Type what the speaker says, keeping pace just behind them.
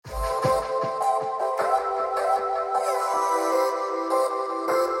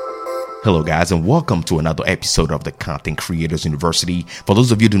Hello guys, and welcome to another episode of the Content Creators University. For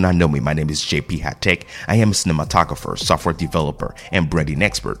those of you who do not know me, my name is JP Hatek. I am a cinematographer, software developer, and branding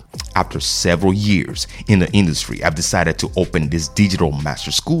expert. After several years in the industry, I've decided to open this digital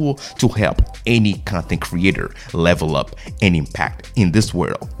master school to help any content creator level up and impact in this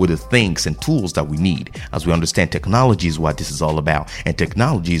world with the things and tools that we need, as we understand technology is what this is all about, and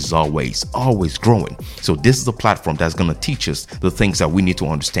technology is always growing. So this is a platform that's going to teach us the things that we need to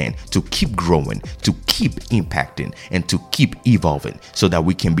understand to keep growing, to keep impacting, and to keep evolving so that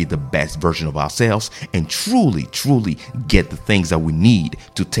we can be the best version of ourselves and truly get the things that we need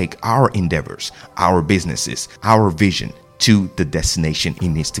to take our endeavors, our businesses, our vision to the destination it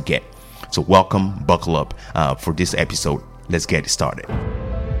needs to get. So welcome, buckle up for this episode. Let's get it started.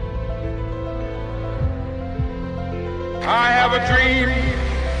 I have a dream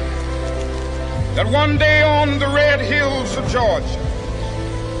that one day on the red hills of Georgia,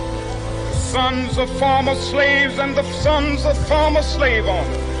 sons of former slaves and the sons of former slave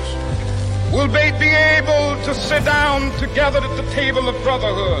owners will be able to sit down together at the table of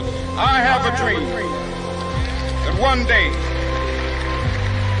brotherhood. I have a dream that one day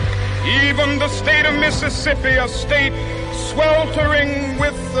even the state of Mississippi, a state sweltering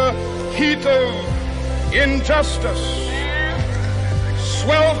with the heat of injustice,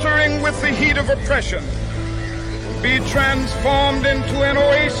 sweltering with the heat of oppression, be transformed into an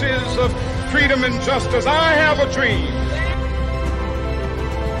oasis of freedom and justice. I have a dream.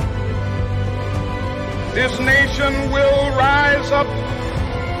 This nation will rise up,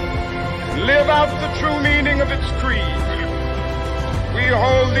 live out the true meaning of its creed. We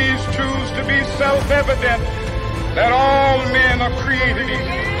hold these truths to be self-evident, that all men are created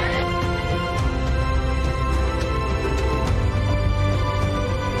equal.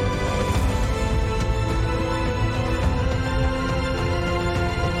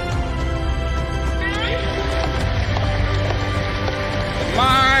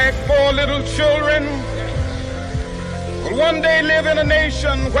 My four little children will one day live in a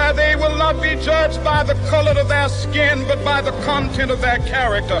nation where they will not be judged by the color of their skin, but by the content of their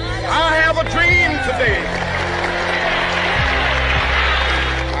character. I have a dream today.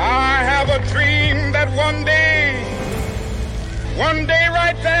 I have a dream that one day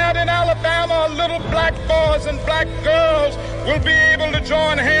right there in Alabama, little black boys and black girls will be able to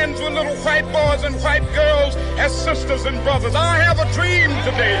join hands with little white boys and white girls as sisters and brothers. I have a dream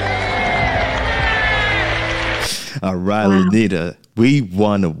today. All right, Lenita, we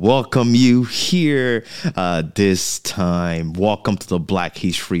want to welcome you here this time. Welcome to the Black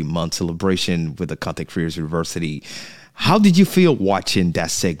History Month celebration with the Content Creators University. How did you feel watching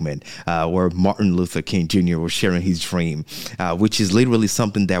that segment where Martin Luther King Jr. was sharing his dream, which is literally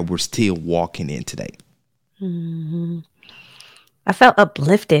something that we're still walking in today? Mm-hmm. I felt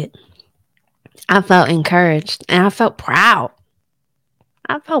uplifted. I felt encouraged, and I felt proud.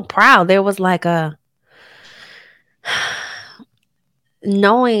 There was like a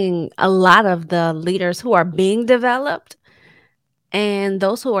knowing a lot of the leaders who are being developed and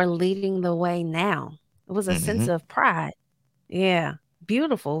those who are leading the way now. It was a sense of pride. Yeah.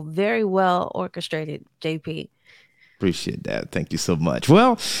 Beautiful. Very well orchestrated, JP. Appreciate that. Thank you so much.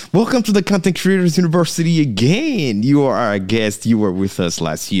 Well, welcome to the Content Creators University again. You are our guest. You were with us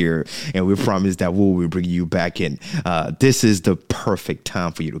last year, and we promised that we will bring you back in. This is the perfect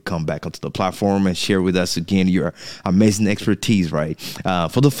time for you to come back onto the platform and share with us again your amazing expertise, right?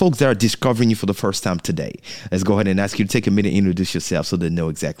 For the folks that are discovering you for the first time today, let's go ahead and ask you to take a minute and introduce yourself so they know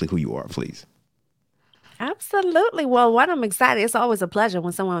exactly who you are, please. Absolutely. Well, what I'm excited. It's always a pleasure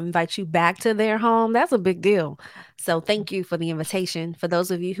when someone invites you back to their home. That's a big deal. So thank you for the invitation. For those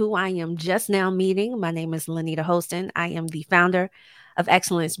of you who I am just now meeting, my name is Lenita Holston. I am the founder of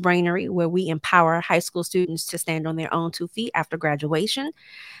Excellence Brainery, where we empower high school students to stand on their own 2 feet after graduation.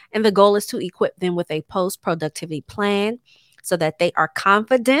 And the goal is to equip them with a post-productivity plan so that they are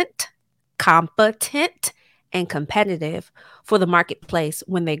confident, competent, and competitive for the marketplace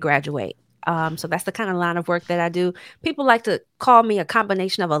when they graduate. So that's the kind of line of work that I do. People like to call me a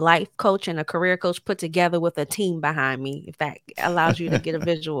combination of a life coach and a career coach put together with a team behind me, if that allows you to get a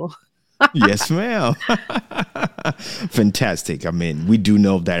visual. Yes, ma'am. Fantastic. I mean, we do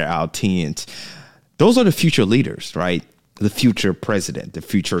know that our teens, those are the future leaders, right? The future president, the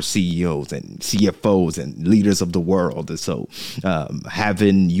future CEOs and CFOs and leaders of the world. And so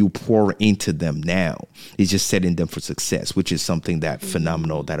having you pour into them now is just setting them for success, which is something that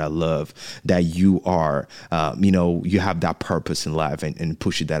phenomenal that I love, that you are, you have that purpose in life and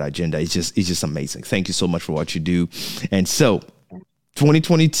pushing that agenda. It's just amazing. Thank you so much for what you do. And so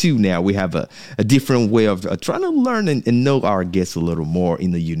 2022 now, we have a different way of trying to learn and know our guests a little more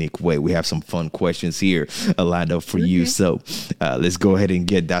in a unique way. We have some fun questions here lined up for you. So let's go ahead and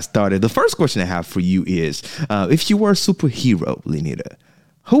get that started. The first question I have for you is, if you were a superhero, Lenita,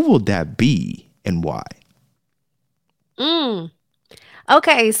 who would that be and why?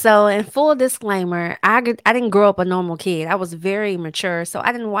 Okay, so in full disclaimer, I didn't grow up a normal kid. I was very mature, so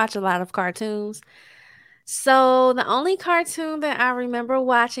I didn't watch a lot of cartoons. So the only cartoon that I remember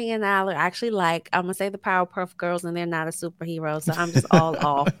watching and I actually like, I'm gonna say the Powerpuff Girls, and they're not a superhero, so I'm just all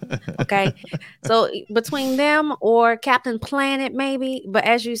off. Okay, so between them or Captain Planet, maybe. But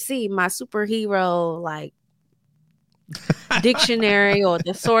as you see, my superhero like dictionary or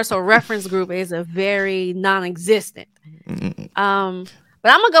the source or reference group is a very non-existent.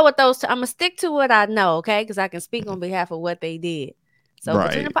 But I'm gonna go with those two. I'm gonna stick to what I know, okay? Because I can speak on behalf of what they did. So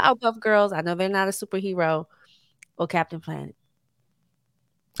between the Right. Powerpuff Girls, I know they're not a superhero, or Captain Planet.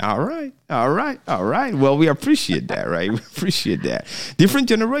 All right. All right. All right. Well, we appreciate that, right? We appreciate that. Different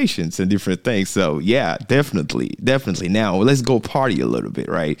generations and different things. So, yeah, definitely. Definitely. Now, let's go party a little bit,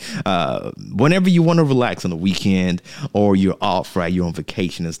 right? Whenever you want to relax on the weekend or you're off, right? You're on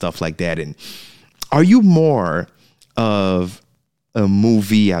vacation and stuff like that. And are you more of a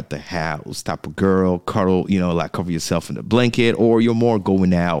movie at the house type of girl, cuddle, like cover yourself in a blanket, or you're more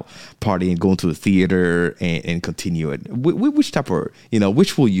going out, partying, going to the theater and continue it? Which type of,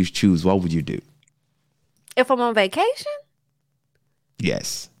 which will you choose? What would you do? If I'm on vacation,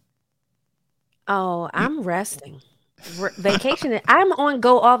 Yes. oh, I'm resting. Vacation, I'm on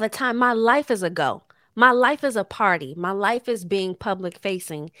go all the time. My life is a go. My life is a party. My life is being public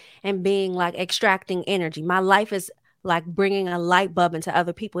facing and being like extracting energy. My life is like bringing a light bulb into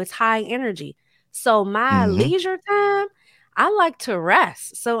other people. It's high energy. So my Mm-hmm. leisure time, I like to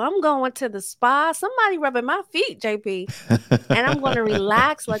rest. So I'm going to the spa. Somebody rubbing my feet, JP. And I'm going to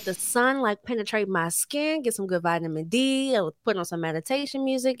relax, let the sun like penetrate my skin, get some good vitamin D, or put on some meditation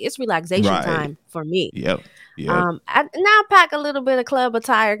music. It's relaxation Right. time for me. Yep. Yep. I pack a little bit of club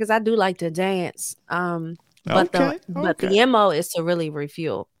attire because I do like to dance. But the Okay. but Okay. the MO is to really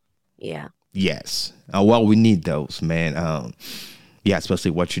refuel. Yeah. Yes. Well, we need those, man. Yeah,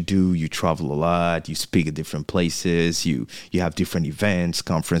 especially what you do. You travel a lot. You speak at different places. You have different events,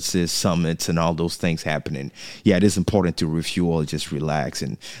 conferences, summits, and all those things happening. Yeah, it is important to refuel, just relax,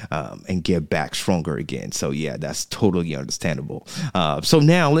 and get back stronger again. So yeah, that's totally understandable. So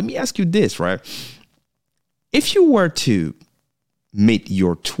now let me ask you this, right? If you were to meet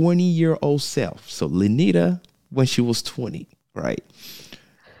your 20-year-old self, so Lenita when she was 20, right?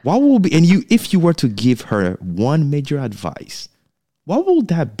 What will be, and if you were to give her one major advice, what will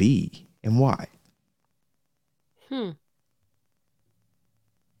that be and why? Hmm.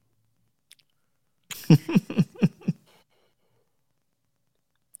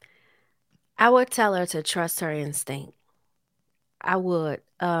 I would tell her to trust her instinct. I would.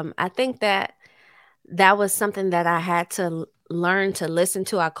 I think that was something that I had to learn to listen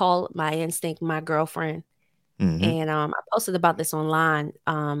to. I call my instinct my girlfriend. Hmm. And I posted about this online.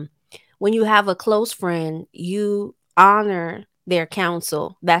 When you have a close friend, you honor their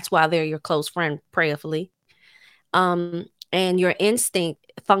counsel. That's why they're your close friend, prayerfully. And your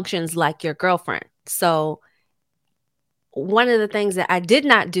instinct functions like your girlfriend. So one of the things that I did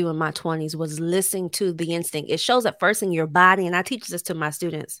not do in my 20s was listening to the instinct. It shows up first in your body, and I teach this to my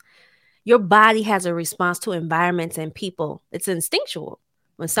students. Your body has a response to environments and people. It's instinctual.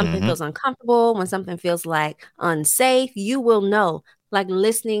 When something Hmm. feels uncomfortable, when something feels like unsafe, you will know. Like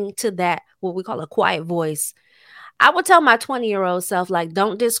listening to that, what we call a quiet voice. I would tell my 20-year-old self, like,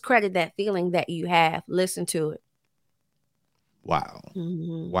 don't discredit that feeling that you have. Listen to it. Wow.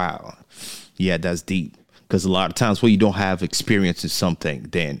 Mhm. Wow. Yeah, that's deep. Because a lot of times when you don't have experience in something,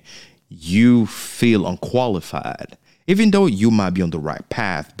 then you feel unqualified, even though you might be on the right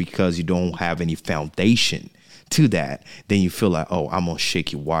path because you don't have any foundation to that. Then you feel like, oh, I'm on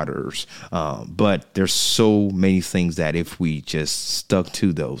shaky waters. But there's so many things that if we just stuck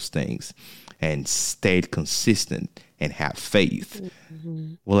to those things and stayed consistent and have faith,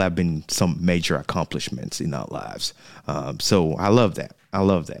 Mhm. will have been some major accomplishments in our lives. So I love that. I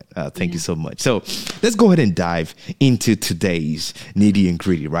love that. Thank you Yeah. so much. So let's go ahead and dive into today's nitty and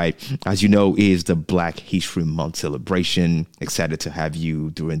gritty, right? As you know, is the Black History Month celebration. Excited to have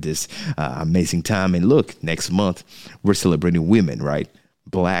you during this amazing time. And look, next month, we're celebrating women, right?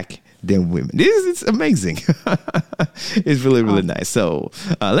 Black than women. This is amazing. It's really, really Awesome. nice. So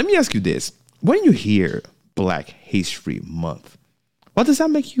let me ask you this. When you hear Black History Month, what does that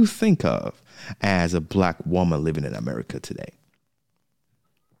make you think of as a Black woman living in America today?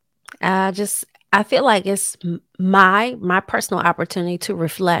 Just I feel like it's my personal opportunity to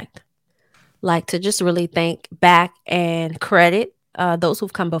reflect, like to just really think back and credit those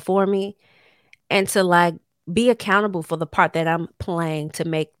who've come before me, and to like be accountable for the part that I'm playing to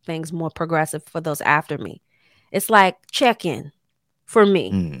make things more progressive for those after me. It's like check in for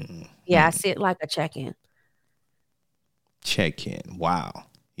me. Mm, Yeah, I see it like a check in. check in. Wow.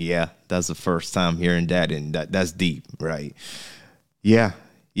 Yeah, that's the first time hearing that, and that's deep, right? Yeah,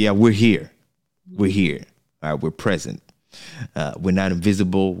 yeah, we're here. We're here. We're present. We're not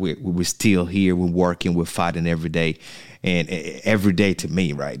invisible. We're still here. We're working. We're fighting every day, and every day to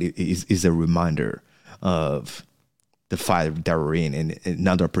me, right, is a reminder of the fight that we're in, and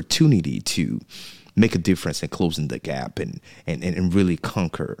another opportunity to make a difference and closing the gap, and really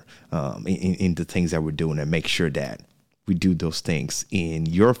conquer in the things that we're doing, and make sure that we do those things in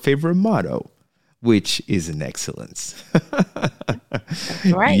your favorite motto, which is in excellence.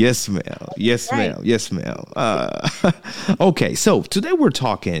 Right. Yes, ma'am. Yes, Right. ma'am. Yes, ma'am. Okay, so today we're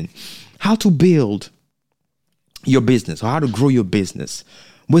talking how to build your business or how to grow your business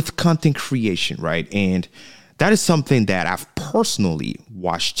with content creation, right? And that is something that I've personally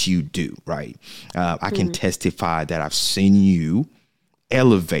watched you do, right? I can testify that I've seen you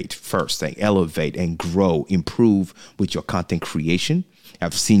elevate, first thing, elevate and grow, improve with your content creation.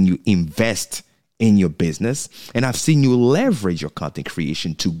 I've seen you invest in your business, and I've seen you leverage your content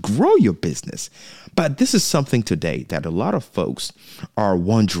creation to grow your business. But this is something today that a lot of folks are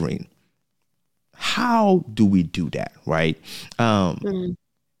wondering, how do we do that, right? Mm.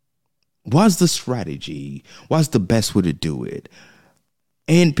 What's the strategy? What's the best way to do it?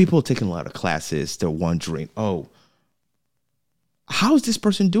 And people are taking a lot of classes. They're wondering, oh, how is this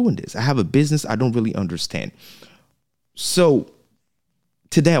person doing this? I have a business. I don't really understand. So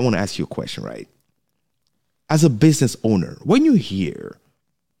today I want to ask you a question, right? As a business owner, when you hear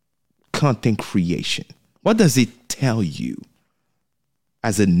content creation, what does it tell you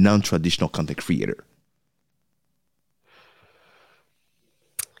as a non-traditional content creator?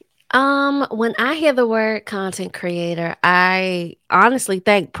 When I hear the word content creator, I honestly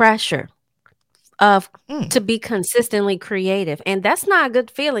think pressure of Mm, to be consistently creative. And that's not a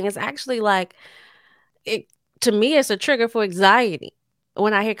good feeling. It's actually like it to me, it's a trigger for anxiety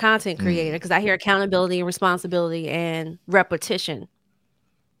when I hear content creator mm, because I hear accountability and responsibility and repetition.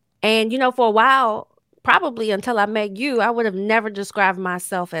 And for a while, probably until I met you, I would have never described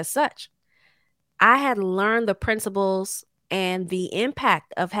myself as such. I had learned the principles and the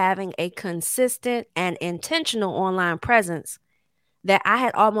impact of having a consistent and intentional online presence that I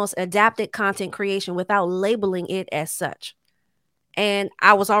had almost adapted content creation without labeling it as such. And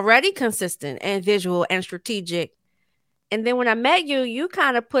I was already consistent and visual and strategic. And then when I met you, you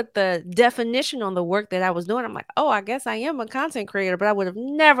kind of put the definition on the work that I was doing. I'm like, oh, I guess I am a content creator, but I would have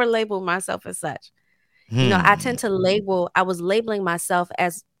never labeled myself as such. I mm. tend to I was labeling myself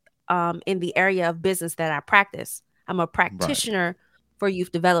as in the area of business that I practice. I'm a Right. practitioner for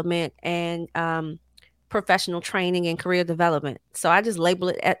youth development and professional training and career development. So I just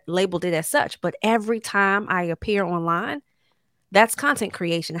labeled it as such. But every time I appear online, that's content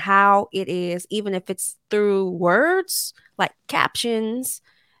creation. How it is, even if it's through words like captions,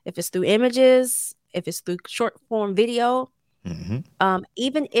 if it's through images, if it's through short form video, Hmm.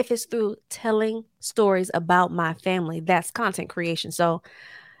 even if it's through telling stories about my family, that's content creation. So,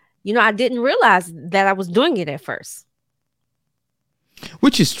 I didn't realize that I was doing it at first.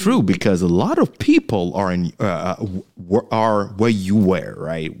 Which is true Mhm. because a lot of people are where you were,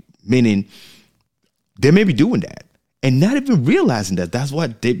 right? Meaning they may be doing that and not even realizing that that's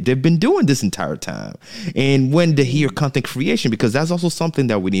what they've been doing this entire time. And when they hear content creation, because that's also something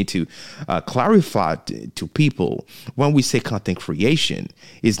that we need to clarify to people. When we say content creation,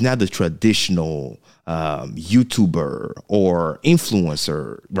 it's not the traditional YouTuber or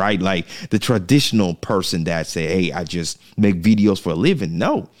influencer, right? Like the traditional person that say, hey, I just make videos for a living.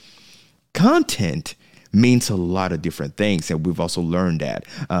 No, content means a lot of different things, and we've also learned that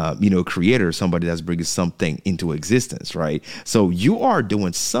creator is somebody that's bringing something into existence, right? So you are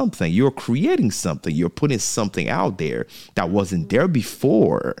doing something, you're creating something, you're putting something out there that wasn't there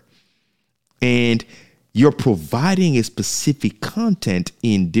before, and you're providing a specific content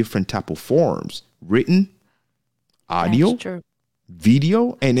in different type of forms: written, That's audio, true.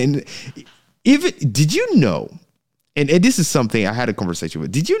 video, and even, did you know, and this is something I had a conversation with.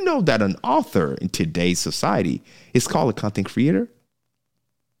 Did you know that an author in today's society is called a content creator?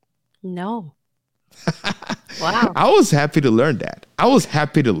 No. Wow. I was happy to learn that.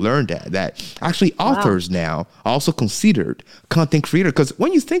 That actually Wow. authors now are also considered content creator. Because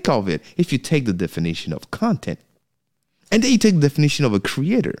when you think of it, if you take the definition of content and then you take the definition of a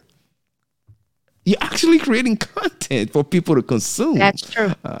creator, You're actually creating content for people to consume. That's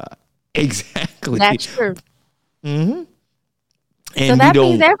true. Exactly. That's true. And so that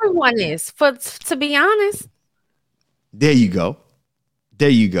means everyone is. To be honest. There you go. There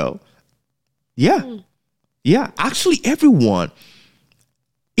you go. Yeah. Yeah. Actually, everyone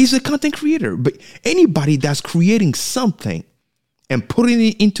is a content creator. But anybody that's creating something and putting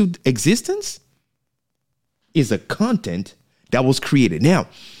it into existence is a content that was created. Now,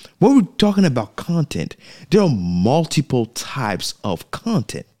 when we're talking about content, there are multiple types of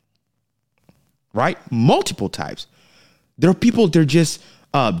content, right? Multiple types. There are people, they're just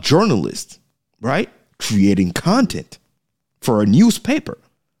journalists, right? Creating content for a newspaper.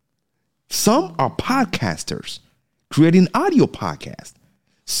 Some are podcasters creating audio podcasts.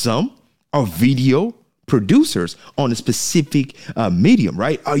 Some are video producers on a specific medium,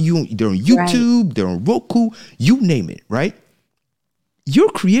 right? They're on YouTube, right. They're on Roku, you name it, right?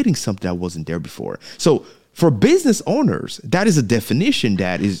 You're creating something that wasn't there before. So for business owners, that is a definition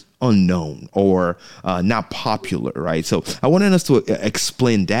that is unknown or not popular, right? So I wanted us to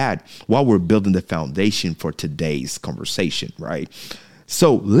explain that while we're building the foundation for today's conversation, right?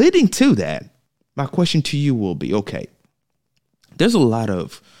 So leading to that, my question to you will be, okay, there's a lot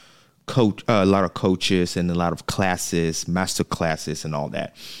of coaches and a lot of classes, master classes and all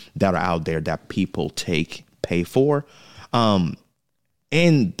that are out there that people pay for.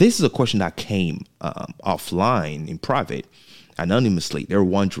 And this is a question that came offline in private, anonymously. They're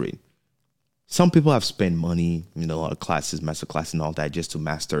wondering, some people have spent money in a lot of classes, master classes and all that, just to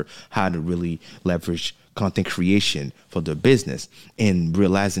master how to really leverage content creation for their business, and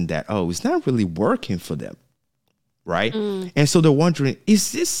realizing that, it's not really working for them, right? And so they're wondering,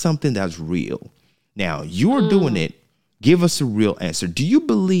 is this something that's real? Now, you're doing it. Give us a real answer. Do you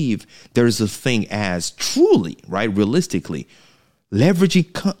believe there's a thing as truly, right, realistically,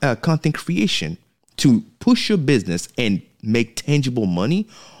 leveraging content creation to push your business and make tangible money,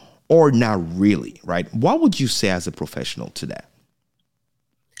 or not really, right? What would you say as a professional to that?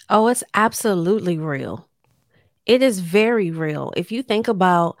 Oh, it's absolutely real. It is very real. If you think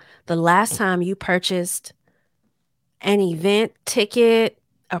about the last time you purchased an event ticket,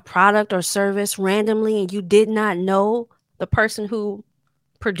 a product or service randomly, and you did not know the person who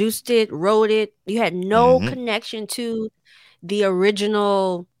produced it, wrote it, you had no connection to the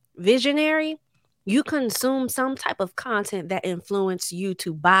original visionary, you consume some type of content that influenced you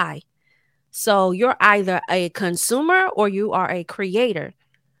to buy. So you're either a consumer or you are a creator.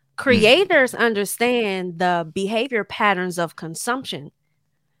 Creators understand the behavior patterns of consumption.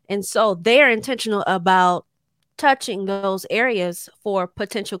 And so they're intentional about touching those areas for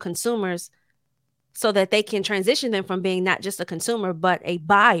potential consumers so that they can transition them from being not just a consumer, but a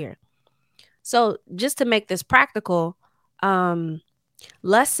buyer. So just to make this practical,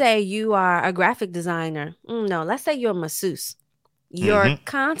 let's say you are a graphic designer. Let's say you're a masseuse. Your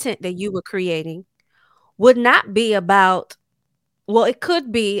content that you were creating would not be about, it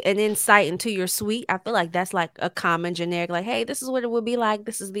could be an insight into your suite. I feel like that's like a common generic, like, hey, this is what it would be like.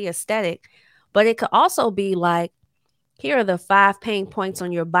 This is the aesthetic. But it could also be like, here are the 5 pain points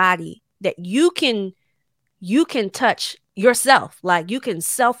on your body that you can touch yourself. Like you can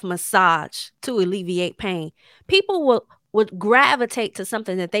self-massage to alleviate pain. People would gravitate to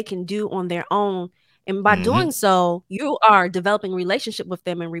something that they can do on their own. And by doing so, you are developing a relationship with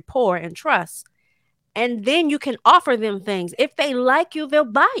them and rapport and trust. And then you can offer them things. If they like you, they'll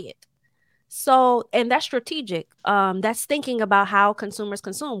buy it. So, and that's strategic. That's thinking about how consumers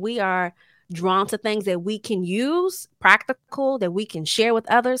consume. We are drawn to things that we can use, practical, that we can share with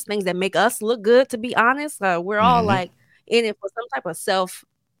others, things that make us look good, to be honest. We're all like in it for some type of self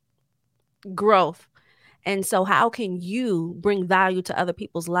growth. And so how can you bring value to other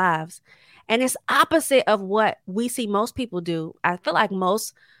people's lives? And it's opposite of what we see most people do. I feel like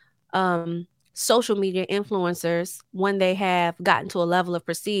most social media influencers, when they have gotten to a level of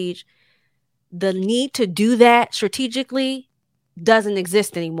prestige, the need to do that strategically doesn't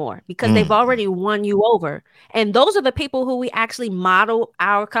exist anymore because they've already won you over. And those are the people who we actually model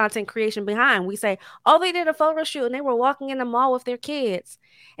our content creation behind. We say, oh, they did a photo shoot and they were walking in the mall with their kids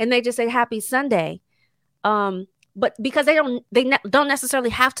and they just say happy Sunday. But because they don't necessarily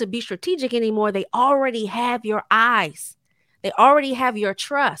have to be strategic anymore, they already have your eyes. They already have your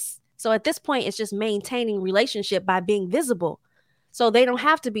trust. So at this point, it's just maintaining relationship by being visible. So they don't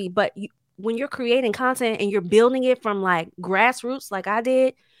have to be, but when you're creating content and you're building it from like grassroots, like I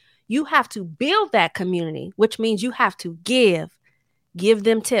did, you have to build that community, which means you have to give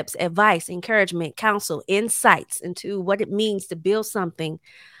them tips, advice, encouragement, counsel, insights into what it means to build something,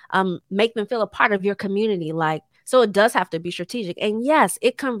 make them feel a part of your community. So it does have to be strategic. And yes,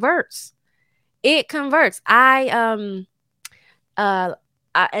 it converts. It converts. And I'll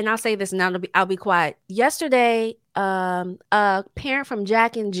say this now. I'll be quiet. Yesterday, a parent from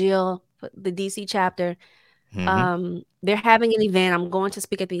Jack and Jill, the DC chapter, they're having an event. I'm going to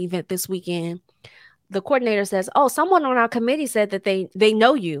speak at the event this weekend. The coordinator says, "Oh, someone on our committee said that they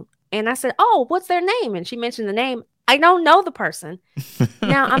know you." And I said, "Oh, what's their name?" And she mentioned the name. I don't know the person.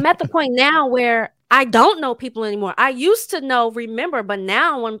 Now I'm at the point now where I don't know people anymore. I used to remember, but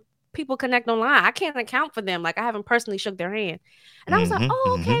now when people connect online, I can't account for them. Like, I haven't personally shook their hand. And I was like,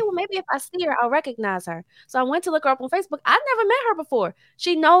 oh, okay, well, maybe if I see her, I'll recognize her. So I went to look her up on Facebook. I never met her before.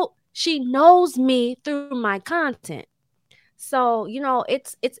 She knows me through my content. So,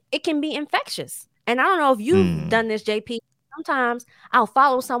 it can be infectious. And I don't know if you've done this, JP. Sometimes I'll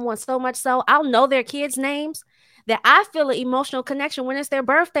follow someone so much so I'll know their kids' names that I feel an emotional connection when it's their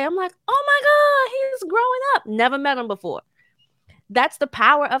birthday. I'm like, oh my God, he's growing up. Never met him before. That's the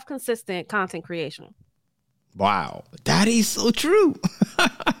power of consistent content creation. Wow. That is so true.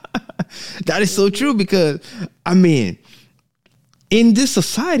 That is so true because, I mean, in this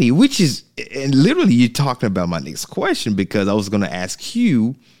society, which is, and literally you're talking about my next question, because I was going to ask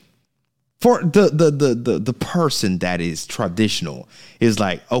you, for the person that is traditional, is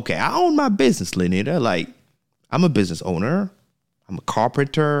like, okay, I own my business, Lenita. Like, I'm a business owner. I'm a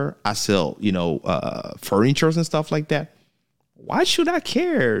carpenter. I sell, furniture and stuff like that. Why should I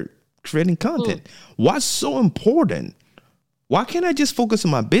care creating content? What's so important? Why can't I just focus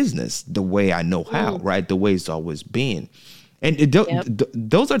on my business the way I know how, right? The way it's always been. And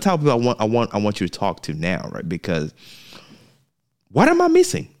those are the type of people I want you to talk to now, right? Because what am I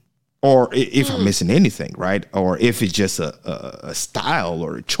missing? Or if I'm missing anything, right? Or if it's just a style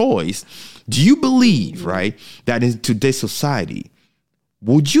or a choice. Do you believe, right, that in today's society,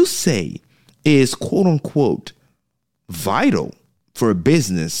 would you say is quote unquote vital for a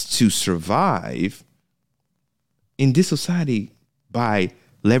business to survive in this society by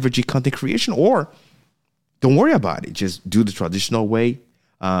leveraging content creation? Or don't worry about it, just do the traditional way?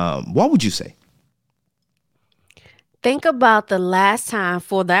 What would you say? Think about the last time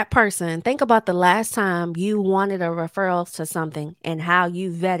for that person. Think about the last time you wanted a referral to something and how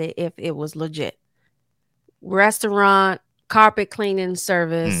you vetted if it was legit. Restaurant, carpet cleaning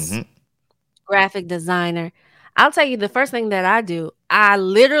service, graphic designer. I'll tell you the first thing that I do. I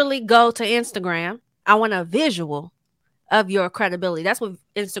literally go to Instagram. I want a visual of your credibility. That's what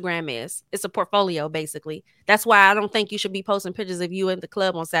Instagram is. It's a portfolio, basically. That's why I don't think you should be posting pictures of you in the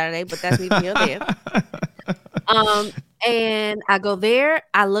club on Saturday, but that's neither here nor there. And I go there.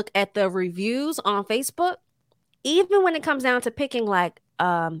 I look at the reviews on Facebook. Even when it comes down to picking like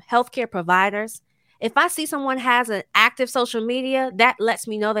healthcare providers, if I see someone has an active social media, that lets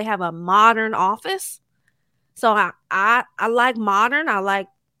me know they have a modern office. So I like modern. I like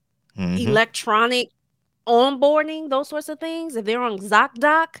electronic onboarding, those sorts of things. If they're on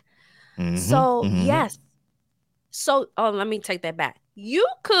ZocDoc. Yes. So let me take that back. You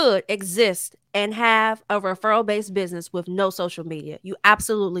could exist and have a referral-based business with no social media. You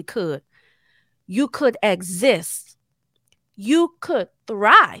absolutely could. You could exist. You could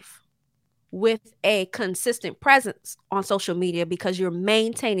thrive with a consistent presence on social media because you're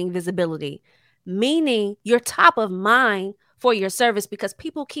maintaining visibility, meaning you're top of mind for your service because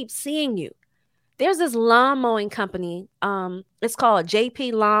people keep seeing you. There's this lawn mowing company. It's called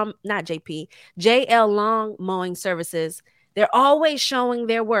JL Lawn Mowing Services. They're always showing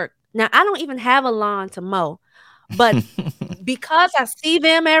their work. Now, I don't even have a lawn to mow, but because I see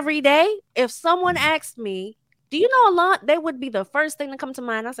them every day, if someone asked me, do you know a lawn? They would be the first thing to come to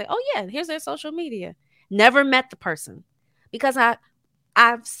mind. I say, oh yeah, here's their social media. Never met the person because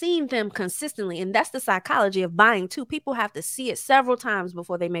I've seen them consistently. And that's the psychology of buying too. People have to see it several times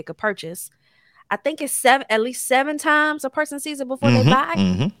before they make a purchase. I think it's at least 7 times a person sees it before they buy.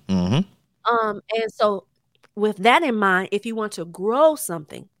 And so with that in mind, if you want to grow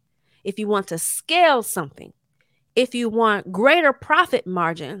something, if you want to scale something, if you want greater profit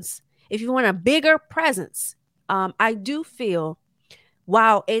margins, if you want a bigger presence, I do feel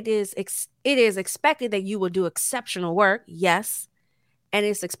while it is expected that you will do exceptional work, yes, and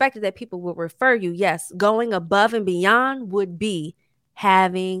it's expected that people will refer you, yes, going above and beyond would be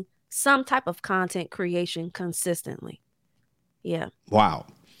having some type of content creation consistently. Yeah. Wow.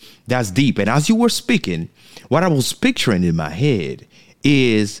 That's deep. And as you were speaking, what I was picturing in my head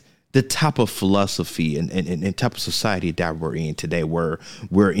is the type of philosophy and type of society that we're in today, where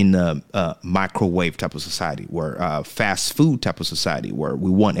we're in a microwave type of society, where fast food type of society, where we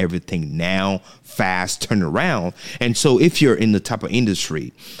want everything now, fast, turn around. And so if you're in the type of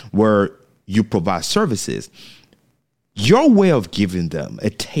industry where you provide services, Your way of giving them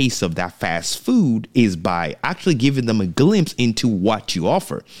a taste of that fast food is by actually giving them a glimpse into what you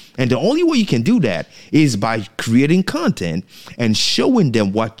offer. And the only way you can do that is by creating content and showing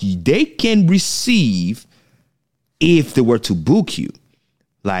them what they can receive if they were to book you.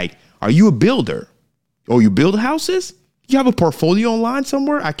 Like, are you a builder? Or you build houses? You have a portfolio online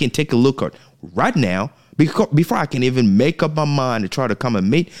somewhere? I can take a look at right now before I can even make up my mind to try to come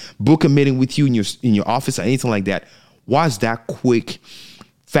and book a meeting with you in your office or anything like that. What's that quick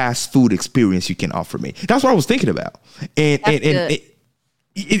fast food experience you can offer me? That's what I was thinking about. You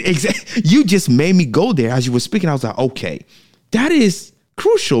just made me go there as you were speaking. I was like, okay, that is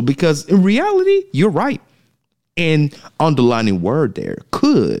crucial because in reality, you're right. And underlining word there,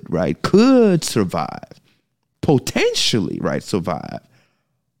 could survive, potentially, right, survive.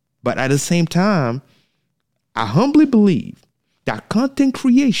 But at the same time, I humbly believe that content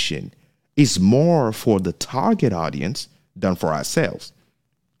creation is more for the target audience than for ourselves.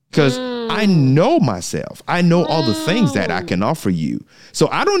 Because I know myself. I know all the things that I can offer you. So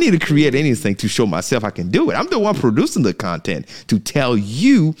I don't need to create anything to show myself I can do it. I'm the one producing the content to tell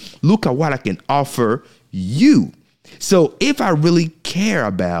you, look at what I can offer you. So if I really care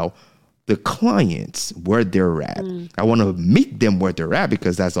about the clients, where they're at, I want to meet them where they're at,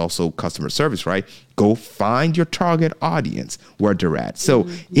 because that's also customer service, right? Go find your target audience where they're at. So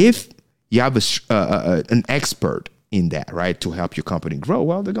if you have an expert in that, right, to help your company grow,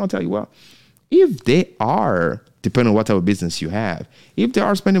 well, they're going to tell you, well, if they are, depending on what type of business you have, if they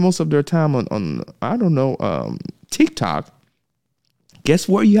are spending most of their time on I don't know, TikTok, guess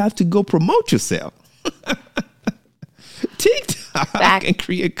where you have to go promote yourself? TikTok and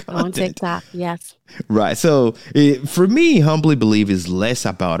create content. On TikTok, yes. Right. So for me, humbly believe is less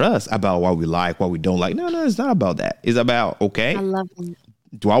about us, about what we like, what we don't like. No, it's not about that. It's about, okay, I love them.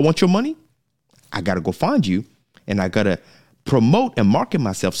 Do I want your money? I got to go find you, and I got to promote and market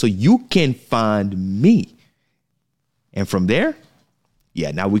myself so you can find me. And from there,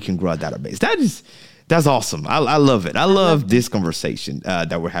 now we can grow a database. That's awesome. I love it. I love this conversation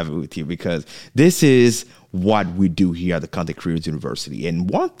that we're having with you, because this is what we do here at the Content Creators University. And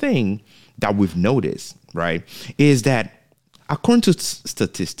one thing that we've noticed, right, is that according to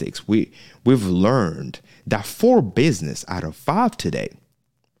statistics, we've learned that 4 business out of 5 today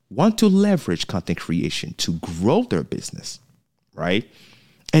want to leverage content creation to grow their business, right?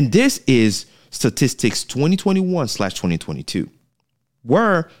 And this is statistics 2021/2022,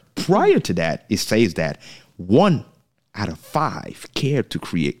 where prior to that, it says that 1 out of 5 care to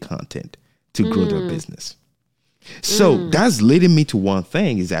create content to grow their business. So that's leading me to one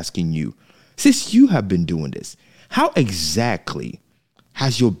thing, is asking you, since you have been doing this, how exactly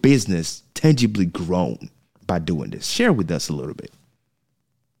has your business tangibly grown by doing this? Share with us a little bit.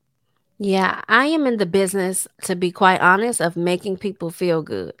 Yeah, I am in the business, to be quite honest, of making people feel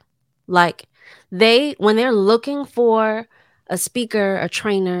good. Like when they're looking for a speaker, a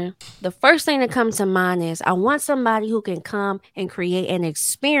trainer, the first thing that comes to mind is, I want somebody who can come and create an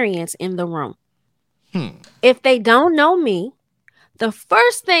experience in the room. If they don't know me, the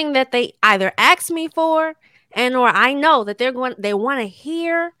first thing that they either ask me for, or I know that they want to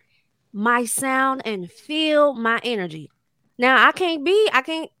hear my sound and feel my energy. Now I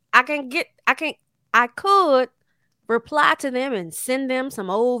could reply to them and send them some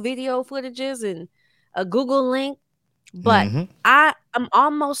old video footages and a Google link, but I'm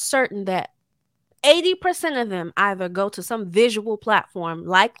almost certain that 80% of them either go to some visual platform,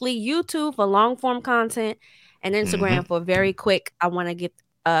 likely YouTube for long form content, and Instagram for very quick, I want to get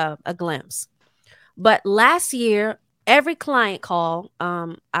a glimpse. But last year, every client call,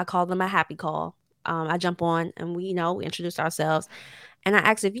 I call them a happy call. I jump on and we introduce ourselves. And I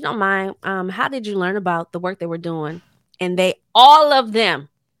asked, if you don't mind, how did you learn about the work that we're doing? And all of them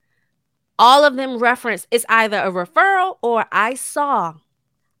reference, it's either a referral or I saw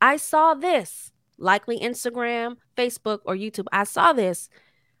this, likely Instagram, Facebook, or YouTube. I saw this.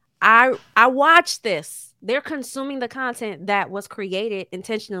 I watched this. They're consuming the content that was created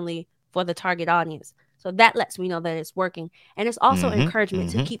intentionally for the target audience. So that lets me know that it's working. And it's also encouragement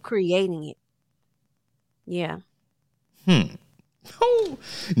to keep creating it. Yeah. Oh,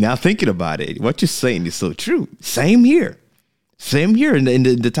 now thinking about it, what you're saying is so true. Same here in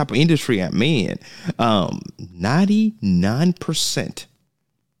the type of industry I'm in. 99%,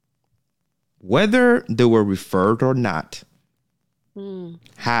 whether they were referred or not,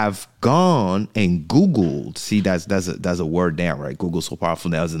 have gone and Googled. See, that's a word now, right? Google's so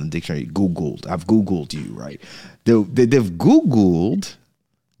powerful now, it's in the dictionary. Googled. I've Googled you, right? They've Googled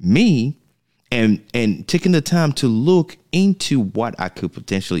me and taking the time to look into what I could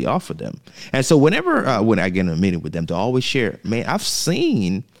potentially offer them. And so whenever when I get in a meeting with them, to always share, man, I've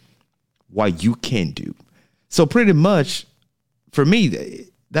seen what you can do. So pretty much for me,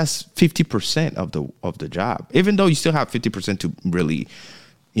 that's 50% of the job. Even though you still have 50% to really,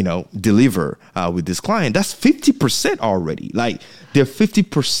 deliver with this client, that's 50% already. Like they're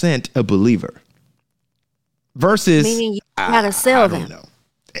 50% a believer. Versus, meaning you gotta sell them. Know.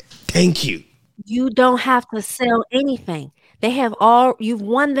 Thank you. You don't have to sell anything. You've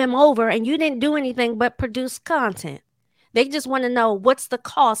won them over, and you didn't do anything but produce content. They just want to know what's the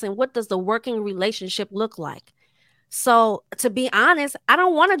cost and what does the working relationship look like. So to be honest, I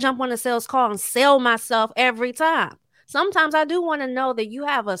don't want to jump on a sales call and sell myself every time. Sometimes I do want to know that you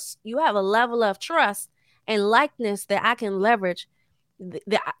have a level of trust and likeness that I can leverage.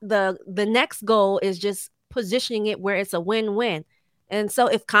 The next goal is just positioning it where it's a win-win. And so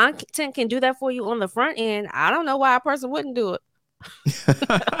if content can do that for you on the front end, I don't know why a person wouldn't do it.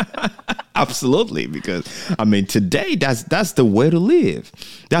 Absolutely, because today that's the way to live.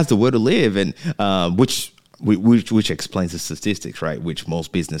 That's the way to live, and which explains the statistics, right? Which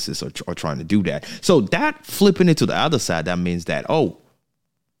most businesses are trying to do that. So that flipping it to the other side, that means that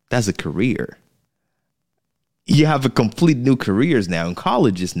that's a career. You have a complete new careers now in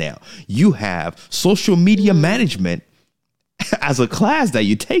colleges. Now you have social media management as a class that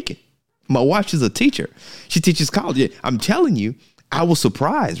you're taking. My wife is a teacher. She teaches college. I'm telling you, I was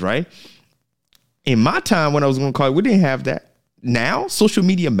surprised, right? In my time when I was going to college, we didn't have that. Now, social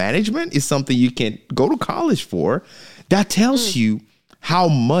media management is something you can go to college for. That tells you how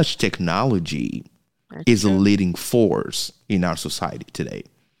much technology is a leading force in our society today.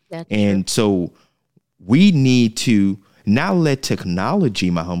 And so we need to not let technology,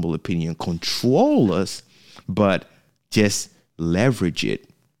 in my humble opinion, control us, but just leverage it.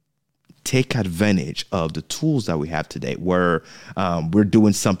 Take advantage of the tools that we have today, where we're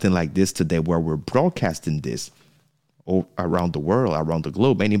doing something like this today, where we're broadcasting this around the world, around the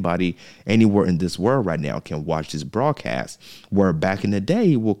globe. Anybody, anywhere in this world right now can watch this broadcast, where back in the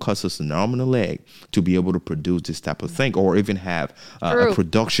day, it will cost us an arm and a leg to be able to produce this type of thing, or even have a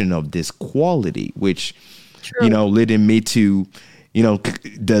production of this quality, which, leading me to,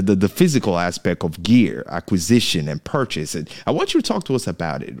 the physical aspect of gear acquisition and purchase. And I want you to talk to us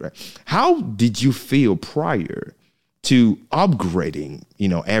about it, right? How did you feel prior to upgrading,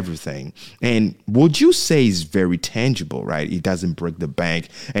 everything? And would you say is very tangible, right? It doesn't break the bank,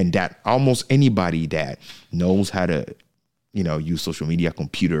 and that almost anybody that knows how to, use social media,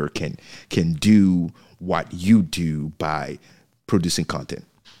 computer can do what you do by producing content?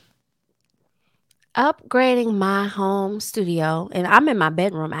 Upgrading my home studio, and I'm in my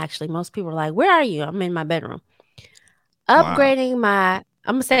bedroom, actually. Most people are like, where are you? I'm in my bedroom. Upgrading I'm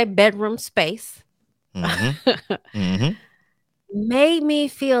going to say bedroom space. Made me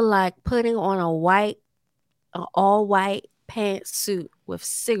feel like putting on an all white pantsuit with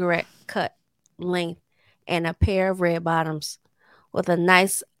cigarette cut length and a pair of red bottoms with a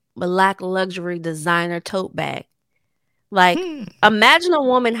nice black luxury designer tote bag. Like, imagine a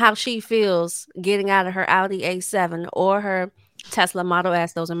woman how she feels getting out of her Audi A7 or her Tesla Model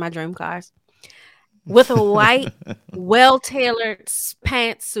S. Those are my dream cars. With a white, well-tailored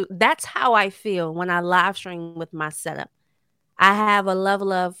pantsuit. That's how I feel when I live stream with my setup. I have a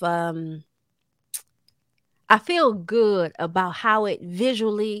level of, I feel good about how it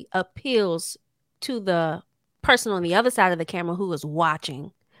visually appeals to the person on the other side of the camera who is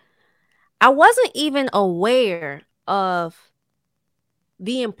watching. I wasn't even aware of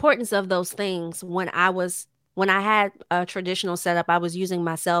the importance of those things when I had a traditional setup. I was using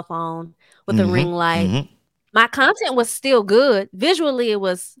my cell phone with a ring light. My content was still good. Visually, it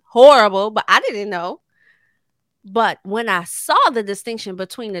was horrible, but I didn't know. But when I saw the distinction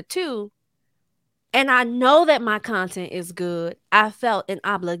between the two, and I know that my content is good, I felt an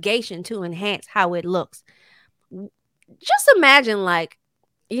obligation to enhance how it looks. Just imagine, like,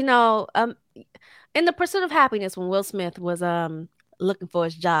 in The Pursuit of Happiness, when Will Smith was looking for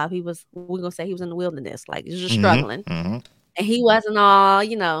his job, we're gonna say he was in the wilderness, like just struggling, and he wasn't all,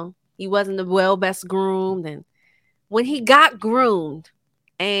 he wasn't the best groomed. And when he got groomed,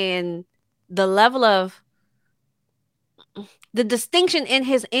 and the level of the distinction in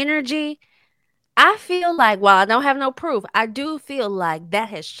his energy, I feel like, while I don't have no proof, I do feel like that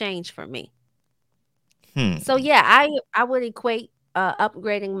has changed for me. So yeah, I would equate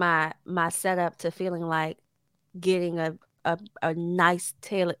upgrading my setup to feeling like getting a nice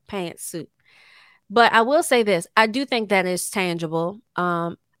tailored pantsuit. But I will say this, I do think that is tangible.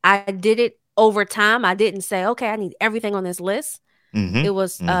 I did it over time. I didn't say, okay, I need everything on this list. It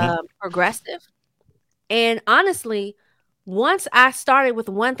was progressive. And honestly, once I started with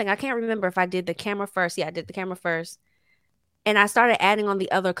one thing, I can't remember if I did the camera first. Yeah, I did the camera first. And I started adding on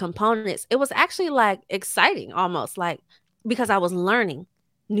the other components. It was actually like exciting almost, like because I was learning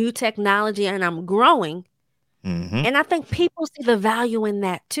new technology and I'm growing. And I think people see the value in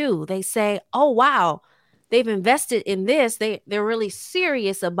that too. They say, oh, wow, they've invested in this. They're really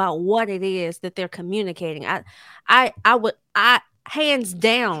serious about what it is that they're communicating. I hands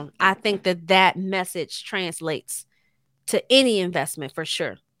down, I think that message translates to any investment for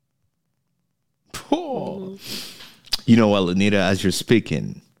sure. Oh. You know what, Lanita, as you're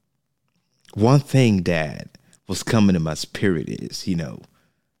speaking, one thing that was coming to my spirit is,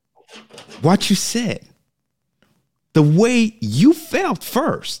 what you said, the way you felt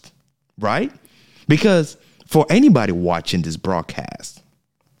first, right? Because for anybody watching this broadcast,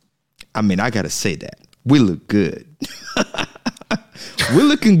 I mean, I got to say that we look good. We're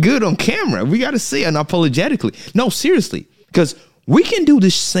looking good on camera. We got to say it unapologetically. No, seriously, because we can do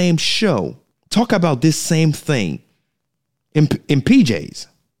this same show, talk about this same thing in PJs,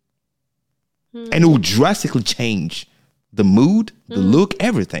 and it will drastically change the mood, the look,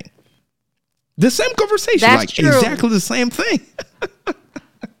 everything. The same conversation, That's like true. Exactly the same thing.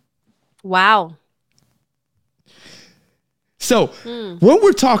 Wow. So when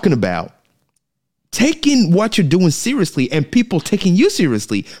we're talking about taking what you're doing seriously and people taking you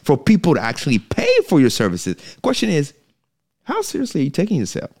seriously for people to actually pay for your services, the question is, how seriously are you taking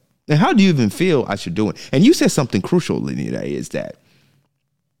yourself? And how do you even feel as you're doing? And you said something crucial, Lanita, is that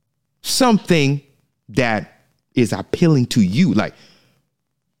something that is appealing to you. Like,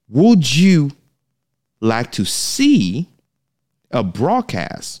 would you like to see a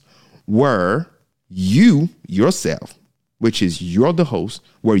broadcast where you yourself, which is you're the host,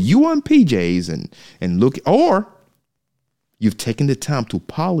 where you on PJs and look, or you've taken the time to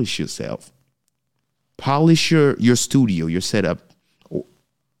polish yourself, polish your studio, your setup,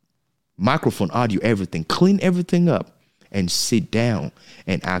 microphone, audio, everything, clean everything up and sit down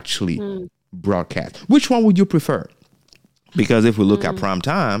and actually broadcast? Which one would you prefer? Because if we look at prime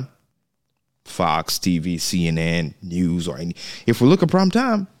time, Fox, TV, CNN, news, or any, if we look at prime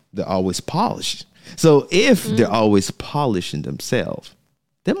time, they're always polished. So if they're always polishing themselves,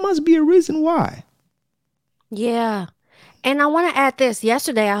 there must be a reason why. Yeah. And I want to add this.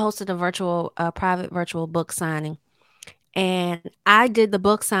 Yesterday, I hosted a private virtual book signing. And I did the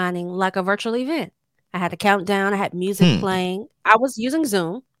book signing like a virtual event. I had a countdown. I had music playing. I was using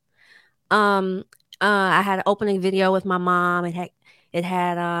Zoom. I had an opening video with my mom. It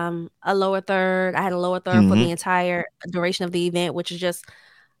had a lower third. I had a lower third for the entire duration of the event, which is just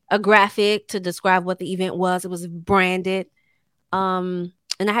a graphic to describe what the event was. It was branded. And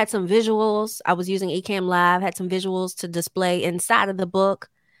I had some visuals. I was using Ecamm Live, had some visuals to display inside of the book.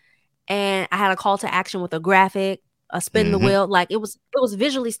 And I had a call to action with a graphic, a spin the wheel. Like it was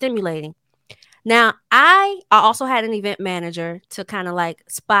visually stimulating. Now, I also had an event manager to kind of like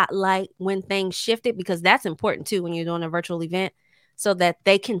spotlight when things shifted, because that's important too when you're doing a virtual event, so that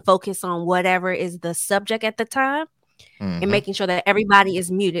they can focus on whatever is the subject at the time and making sure that everybody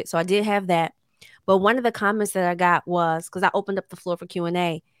is muted. So I did have that. But one of the comments that I got was, because I opened up the floor for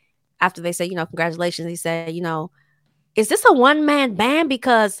Q&A after they said, congratulations. He said, is this a one-man band?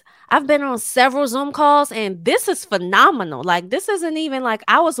 Because I've been on several Zoom calls and this is phenomenal. Like, this isn't even like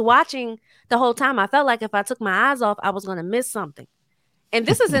I was watching the whole time. I felt like if I took my eyes off, I was going to miss something. And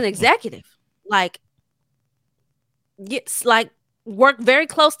this is an executive, like, gets like work very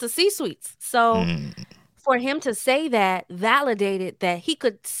close to C-suites. So for him to say that validated that he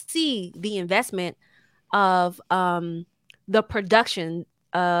could see the investment of the production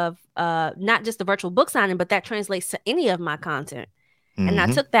of not just the virtual book signing, but that translates to any of my content. And I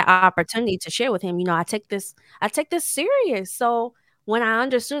took that opportunity to share with him, I take this serious. So when I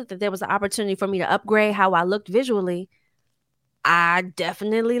understood that there was an opportunity for me to upgrade how I looked visually, I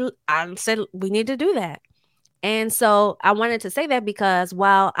said we need to do that. And so I wanted to say that because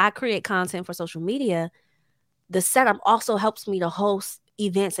while I create content for social media, the setup also helps me to host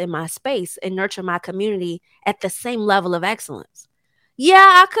events in my space and nurture my community at the same level of excellence. Yeah,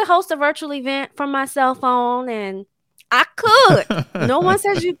 I could host a virtual event from my cell phone, and I could. No one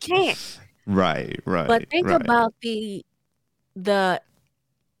says you can't. Right. But think about the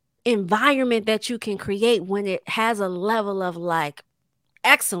environment that you can create when it has a level of like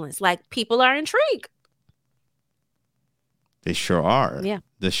excellence. Like, people are intrigued. They sure are. Yeah.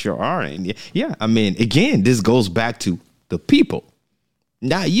 They sure are. And yeah, I mean, again, this goes back to the people,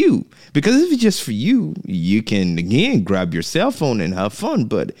 not you. Because if it's just for you, you can, again, grab your cell phone and have fun.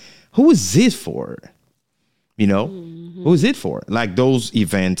 But who is this for? You know, who is it for? Like those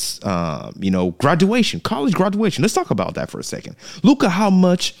events, graduation, college graduation. Let's talk about that for a second. Look at how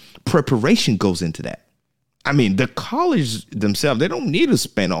much preparation goes into that. I mean, the college themselves, they don't need to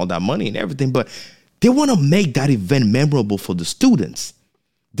spend all that money and everything, but they want to make that event memorable for the students.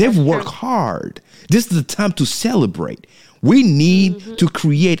 They've worked hard. This is the time to celebrate. We need to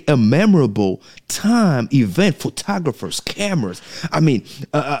create a memorable time, event, photographers, cameras. I mean,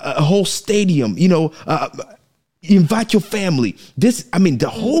 a whole stadium, invite your family. The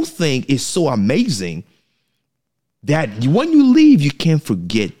whole thing is so amazing that when you leave, you can't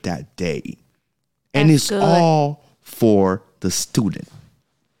forget that day. And That's it's good. all for the student.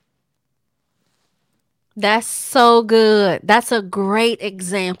 That's so good. That's a great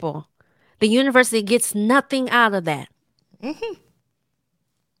example. The university gets nothing out of that.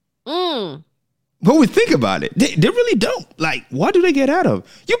 But we think about it, they really don't. Like, what do they get out of?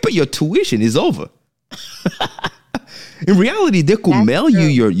 You pay your tuition, it's over. In reality, they could mail you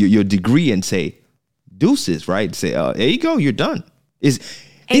your degree and say, deuces, right? Say, there you go, you're done. It's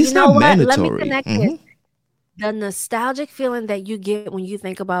not mandatory. Let me connect it. The nostalgic feeling that you get when you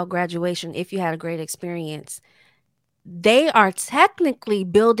think about graduation, if you had a great experience, they are technically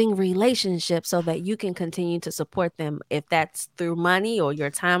building relationships so that you can continue to support them, if that's through money or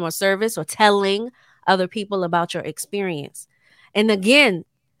your time or service or telling other people about your experience. And again,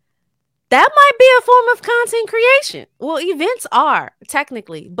 that might be a form of content creation. Well, events are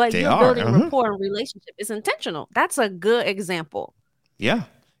technically, but you're building rapport and relationship. It's intentional. That's a good example. Yeah.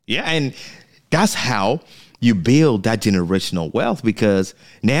 Yeah. And that's how you build that generational wealth, because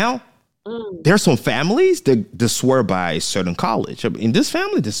now there's some families that swear by a certain college. In this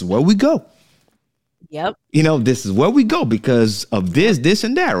family, this is where we go. Yep. This is where we go because of this,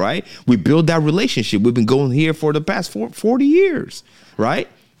 and that, right? We build that relationship. We've been going here for the past 40 years, right?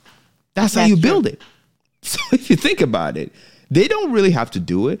 That's how you build it. So if you think about it, they don't really have to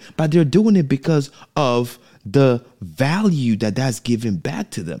do it, but they're doing it because of the value that's given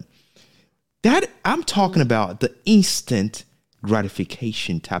back to them. That I'm talking about the instant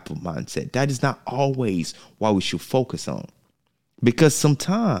gratification type of mindset. That is not always what we should focus on, because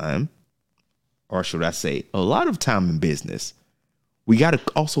sometime, or should I say a lot of time in business, we got to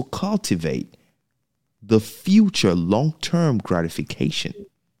also cultivate the future long-term gratification,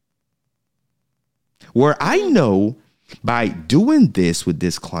 where I know by doing this with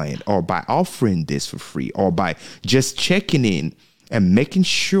this client, or by offering this for free, or by just checking in and making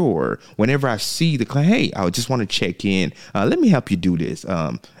sure whenever I see the client, hey, I just want to check in. Let me help you do this.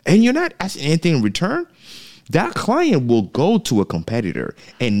 And you're not asking anything in return. That client will go to a competitor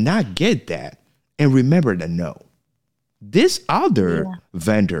and not get that. And remember to know, this other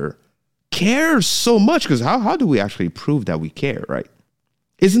vendor cares so much, because how do we actually prove that we care, right?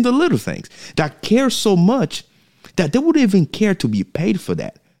 Isn't the little things that care so much that they wouldn't even care to be paid for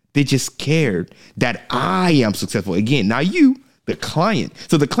that. They just cared that I am successful. Again, now you, the client.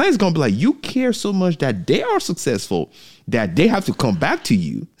 So the client's going to be like, you care so much that they are successful that they have to come back to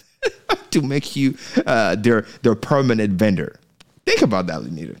you to make you their permanent vendor. Think about that,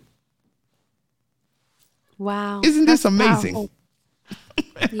 Lenita. Wow. Isn't this amazing?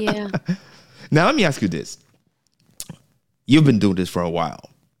 Yeah. Now, let me ask you this. You've been doing this for a while,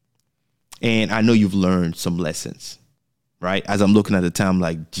 and I know you've learned some lessons, right? As I'm looking at the time,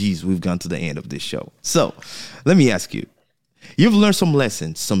 like, geez, we've gone to the end of this show. So let me ask you, you've learned some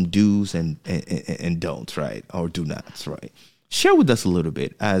lessons, some do's and don'ts, right? Or do nots, right? Share with us a little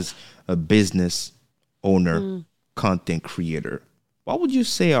bit as a business owner, content creator. What would you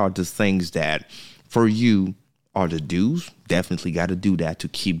say are the things that for you are the do's? Definitely got to do that to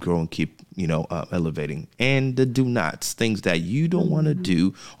keep growing, keep, elevating. And the do nots, things that you don't want to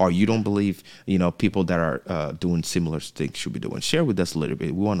do, or you don't believe, people that are doing similar things should be doing. Share with us a little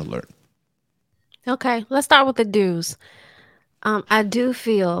bit. We want to learn. Okay, let's start with the do's. I do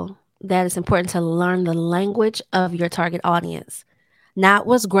feel that it's important to learn the language of your target audience, not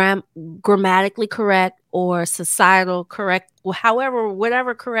what's grammatically correct or societal correct,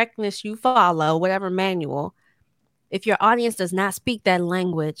 whatever correctness you follow, whatever manual. If your audience does not speak that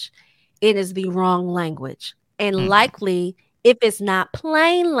language, it is the wrong language. And likely, if it's not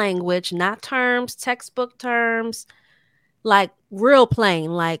plain language, not terms, textbook terms, like real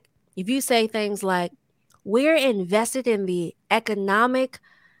plain, like if you say things like, we're invested in the economic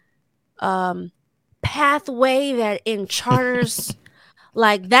pathway that in charters,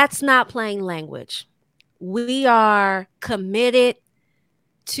 like that's not plain language. We are committed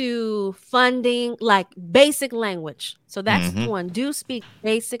to funding, like basic language. So that's one. Do speak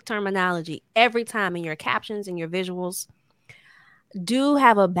basic terminology every time in your captions and your visuals. Do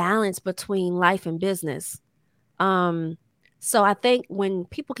have a balance between life and business. So I think when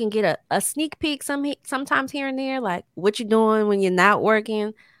people can get a sneak peek sometimes here and there, like what you're doing when you're not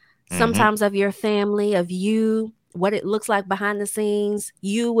working, sometimes of your family, of you, what it looks like behind the scenes,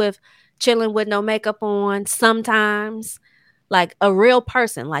 you with chilling with no makeup on, sometimes like a real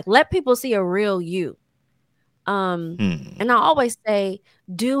person, like let people see a real you. And I always say,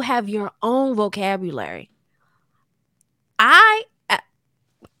 do have your own vocabulary. I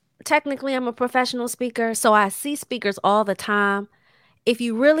technically I'm a professional speaker, so I see speakers all the time. If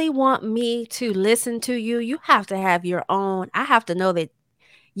you really want me to listen to you, you have to have your own. I have to know that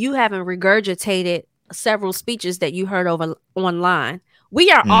you haven't regurgitated several speeches that you heard over online. We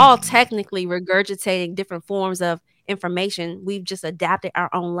are all technically regurgitating different forms of information. We've just adapted our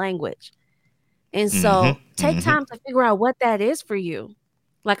own language. And so take time to figure out what that is for you.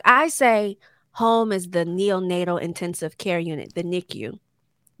 Like I say, home is the neonatal intensive care unit, the NICU.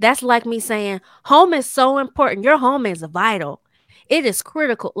 That's like me saying home is so important. Your home is vital. It is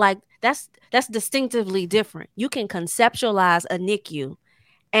critical. Like that's distinctively different. You can conceptualize a NICU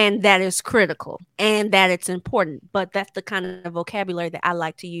and that is critical and that it's important. But that's the kind of vocabulary that I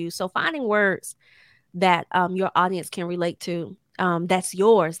like to use. So finding words that your audience can relate to, that's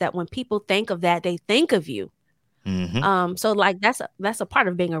yours, that when people think of that, they think of you. So like that's a part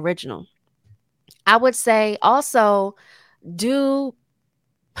of being original. I would say also do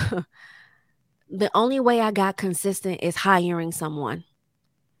the only way I got consistent is hiring someone.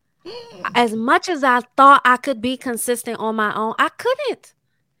 As much as I thought I could be consistent on my own, I couldn't.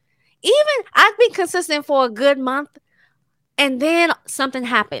 Even I've been consistent for a good month, and then something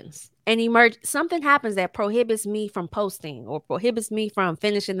happens and something happens that prohibits me from posting or prohibits me from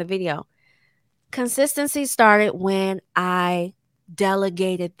finishing the video. Consistency started when I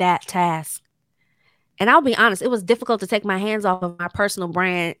delegated that task. And I'll be honest, it was difficult to take my hands off of my personal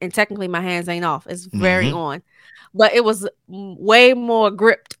brand. And technically, my hands ain't off. It's very on. But it was way more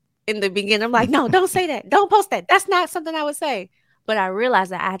gripped in the beginning. I'm like, no, don't say that. Don't post that. That's not something I would say. But I realized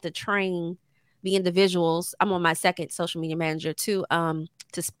that I had to train the individuals. I'm on my second social media manager to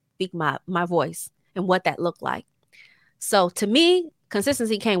speak my voice and what that looked like. So to me,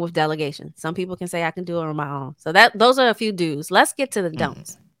 consistency came with delegation. Some people can say I can do it on my own. So those are a few do's. Let's get to the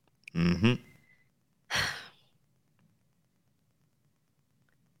don'ts.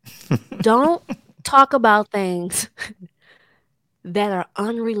 Don't talk about things that are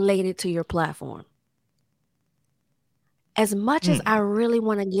unrelated to your platform. As much as I really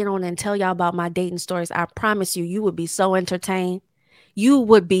want to get on and tell y'all about my dating stories, I promise you would be so entertained. You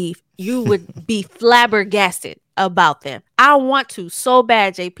would be flabbergasted about them. I want to so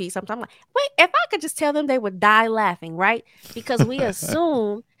bad, JP. Sometimes I'm like, wait, if I could just tell them, they would die laughing, right? Because we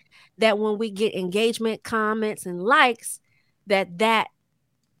assume that when we get engagement, comments, and likes, that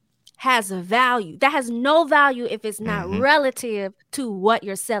has a value. That has no value if it's not relative to what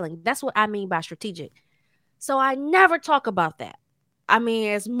you're selling. That's what I mean by strategic. So I never talk about that. I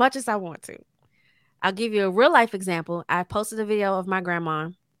mean, as much as I want to. I'll give you a real life example. I posted a video of my grandma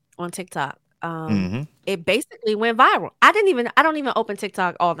on TikTok. It basically went viral. I don't even open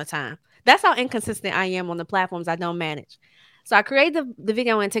TikTok all the time. That's how inconsistent I am on the platforms I don't manage. So I created the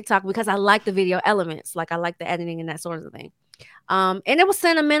video in TikTok because I like the video elements. Like I like the editing and that sort of thing. And it was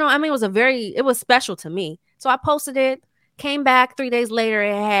sentimental. I mean, it was special to me. So I posted it, came back 3 days later.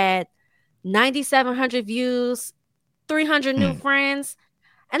 It had 9,700 views, 300 new friends.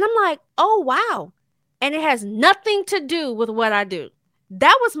 And I'm like, oh, wow. And it has nothing to do with what I do.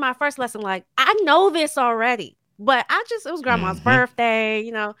 That was my first lesson. Like, I know this already, but it was grandma's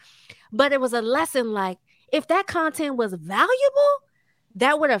birthday, but it was a lesson. Like, if that content was valuable,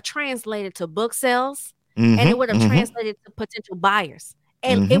 that would have translated to book sales and it would have translated to potential buyers.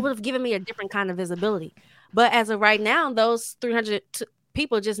 And it would have given me a different kind of visibility. But as of right now, those 300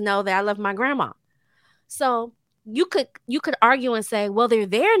 people just know that I love my grandma. So you could argue and say, well, they're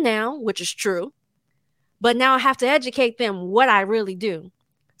there now, which is true. But now I have to educate them what I really do.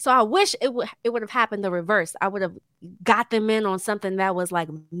 So I wish it would have happened the reverse. I would have got them in on something that was like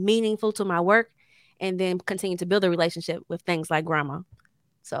meaningful to my work and then continue to build a relationship with things like grandma.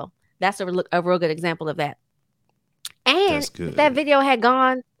 So that's a real good example of that. And if that video had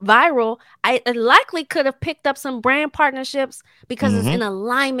gone viral, I likely could have picked up some brand partnerships because it's in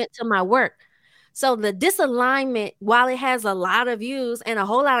alignment to my work. So the disalignment, while it has a lot of views and a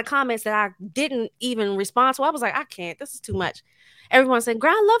whole lot of comments that I didn't even respond to, I was like, I can't. This is too much. Everyone's saying,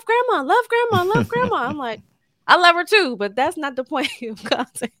 love grandma, love grandma, love grandma. I'm like, I love her too, but that's not the point of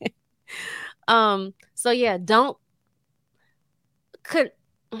content. So yeah, don't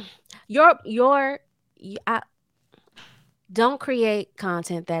create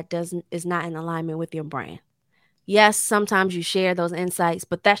content that is not in alignment with your brand. Yes, sometimes you share those insights,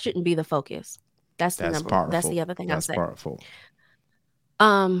 but that shouldn't be the focus. That's the That's number. That's powerful. the other thing I'll That's say. powerful.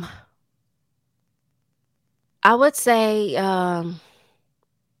 Um, I would say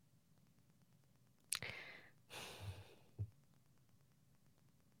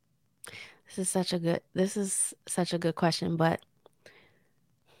this is such a good question, but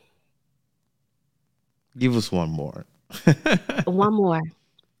Give us one more. one more.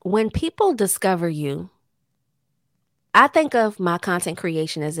 When people discover you, I think of my content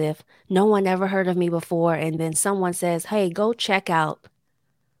creation as if no one ever heard of me before, and then someone says, "Hey, go check out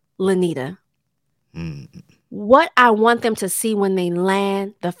Lanita." Mm. What I want them to see when they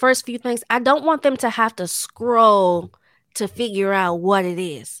land, the first few things, I don't want them to have to scroll to figure out what it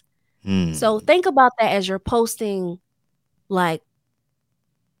is. So Mm. think about that as you're posting, like,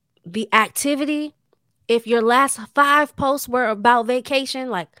 the activity. If your last 5 posts were about vacation,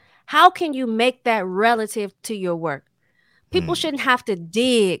 like, how can you make that relative to your work? People Mm. shouldn't have to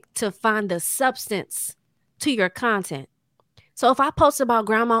dig to find the substance to your content. So if I post about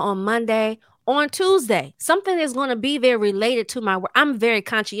grandma on Monday, on Tuesday, something is going to be there related to my work. I'm very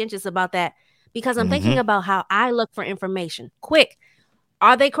conscientious about that because I'm thinking Mhm. about how I look for information. Quick.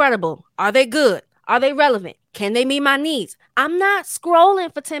 Are they credible? Are they good? Are they relevant? Can they meet my needs? I'm not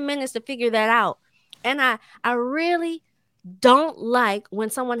scrolling for 10 minutes to figure that out. And I really don't like when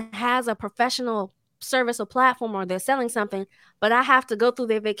someone has a professional service or platform or they're selling something, but I have to go through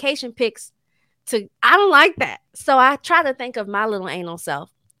their vacation pics I don't like that. So I try to think of my little anal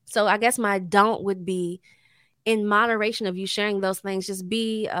self. So I guess my don't would be, in moderation of you sharing those things, just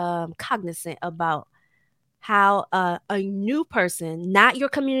be cognizant about how a new person, not your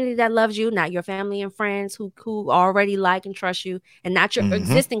community that loves you, not your family and friends who already like and trust you, and not your Mhm.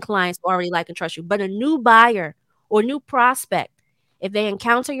 existing clients who already like and trust you, but a new buyer or new prospect, if they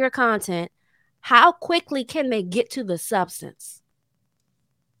encounter your content, how quickly can they get to the substance?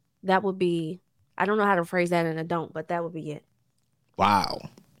 That would be, I don't know how to phrase that in a don't, but that would be it. Wow.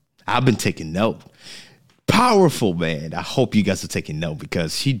 I've been taking note. Powerful, man. I hope you guys are taking note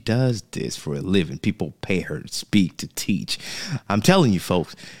because she does this for a living. People pay her to speak, to teach. I'm telling you,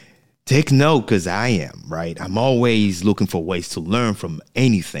 folks, take note because I am, right? I'm always looking for ways to learn from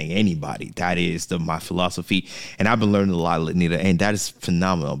anything, anybody. That is my philosophy. And I've been learning a lot, Lanita, and that is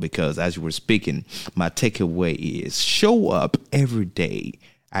phenomenal because as you were speaking, my takeaway is show up every day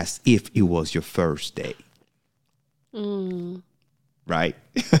as if it was your first day. Right?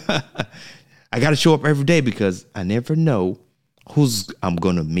 I got to show up every day because I never know who's I'm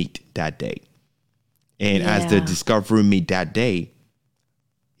going to meet that day. And as they're Yeah. discovering me that day,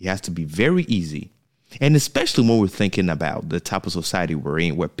 it has to be very easy. And especially when we're thinking about the type of society we're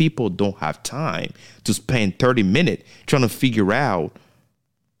in where people don't have time to spend 30 minutes trying to figure out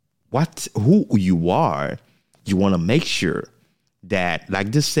who you are. You want to make sure that,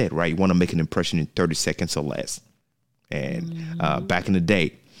 like this said, right, you want to make an impression in 30 seconds or less. And back in the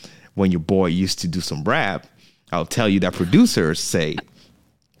day, when your boy used to do some rap, I'll tell you that producers say,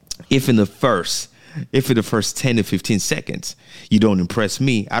 if in the first 10 to 15 seconds you don't impress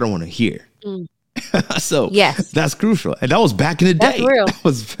me, I don't want to hear. So Yes. that's crucial. And that was back in the That's day. real. That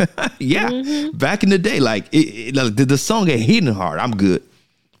was back in the day. Like, like the song ain't hitting hard. I'm good.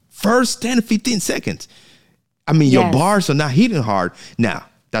 First 10 to 15 seconds. I mean, your Yes. bars are not hitting hard. Now,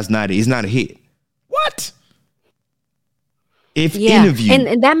 that's not it. It's not a hit. What? If Yeah. interview.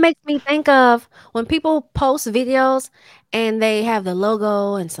 And that makes me think of when people post videos and they have the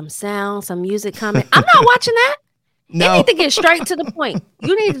logo and some sound, some music coming. I'm not watching that. You No. need to get straight to the point.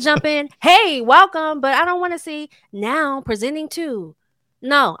 You need to jump in. Hey, welcome. But I don't want to see now presenting to.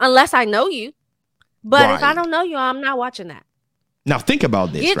 No, unless I know you. But if I Right. don't know you, I'm not watching that. Now think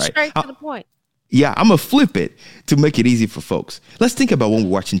about this, Get right? straight to the point. Yeah, I'm going to flip it to make it easy for folks. Let's think about when we're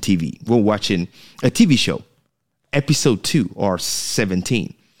watching TV. We're watching a TV show, episode 2 or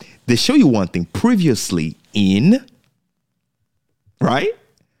 17. They show you one thing previously in, right?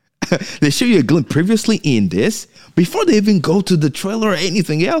 They show you a glimpse previously in this. Before they even go to the trailer or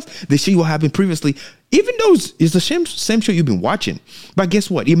anything else, they show you what happened previously. Even though it's the same show you've been watching. But guess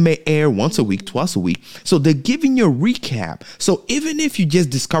what? It may air once a week, twice a week. So they're giving you a recap. So even if you just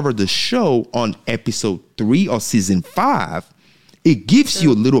discover the show on episode 3 or season 5, it gives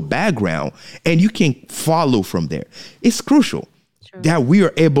you a little background and you can follow from there. It's crucial that we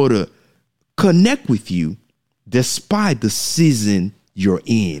are able to connect with you despite the season you're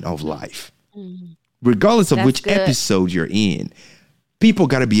in of life. Regardless of That's which good. episode you're in, people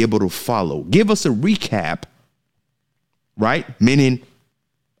got to be able to follow. Give us a recap, right? Meaning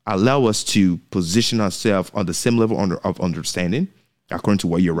allow us to position ourselves on the same level of understanding according to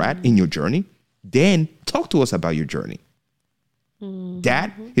where you're at in your journey. Then talk to us about your journey.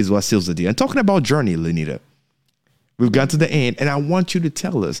 That is what seals the deal. And talking about journey, Lenita, we've gotten to the end, and I want you to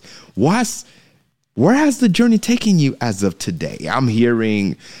tell us where has the journey taken you as of today? I'm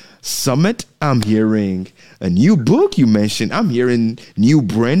hearing Summit. I'm hearing a new book you mentioned. I'm hearing new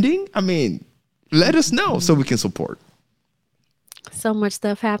branding. I mean, let us know so we can support. So much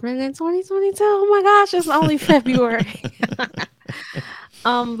stuff happening in 2022. Oh my gosh, it's only February.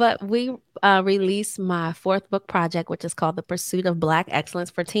 But we released my fourth book project, which is called The Pursuit of Black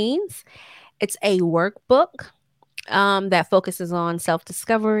Excellence for Teens. It's a workbook that focuses on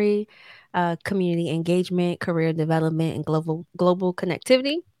self-discovery, community engagement, career development, and global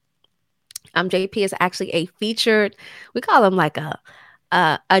connectivity. JP is actually a featured, we call him like a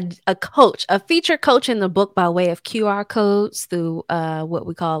coach, a featured coach in the book by way of QR codes through what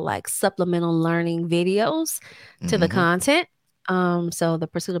we call like supplemental learning videos to the content. So The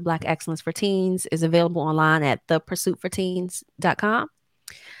Pursuit of Black Excellence for Teens is available online at thepursuitforteens.com.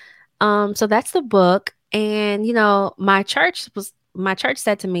 So that's the book. And, you know, my church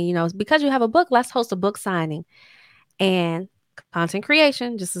said to me, you know, because you have a book, let's host a book signing. And content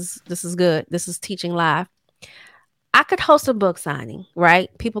creation, this is good. This is teaching live. I could host a book signing, right?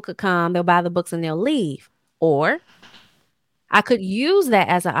 People could come, they'll buy the books and they'll leave. Or I could use that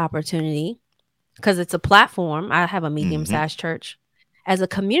as an opportunity, because it's a platform. I have a medium-sized church, as a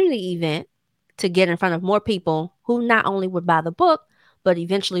community event to get in front of more people who not only would buy the book, but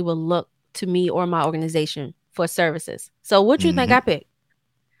eventually will look to me or my organization for services. So what do you think I picked?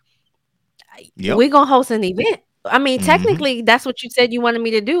 Yep. We're going to host an event. I mean, technically, that's what you said you wanted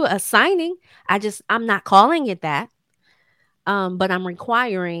me to do, a signing. I'm not calling it that. But I'm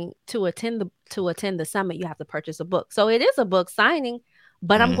requiring to attend the summit, you have to purchase a book. So it is a book signing,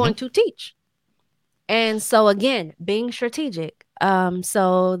 but I'm going to teach. And so again, being strategic.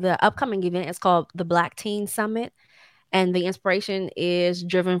 So the upcoming event is called the Black Teen Summit. And the inspiration is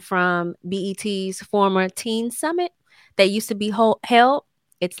driven from BET's former Teen Summit that used to be held.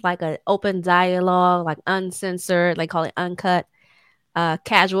 It's like an open dialogue, like uncensored, they call it uncut,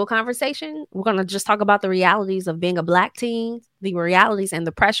 casual conversation. We're going to just talk about the realities of being a Black teen, the realities and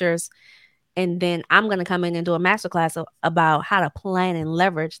the pressures. And then I'm going to come in and do a masterclass about how to plan and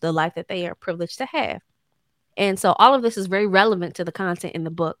leverage the life that they are privileged to have. And so all of this is very relevant to the content in the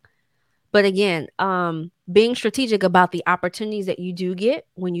book. But again, being strategic about the opportunities that you do get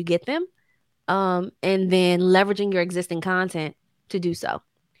when you get them, and then leveraging your existing content to do so.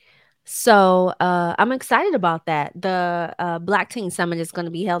 So I'm excited about that. The Black Teen Summit is going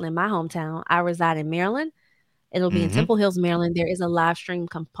to be held in my hometown. I reside in Maryland. It'll be in Temple Hills, Maryland. There is a live stream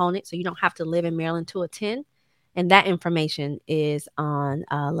component, so you don't have to live in Maryland to attend. And that information is on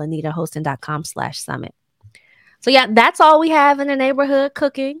lenitahosting.com/summit. So yeah, that's all we have in the neighborhood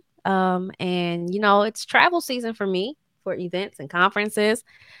cooking. And, you know, it's travel season for me for events and conferences.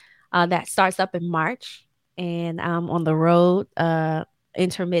 That starts up in March. And I'm on the road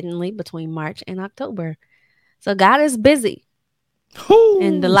intermittently between March and October. So God is busy.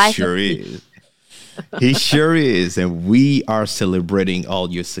 And the life sure is. He sure is. And we are celebrating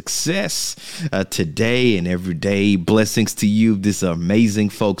all your success today and every day. Blessings to you. This is amazing,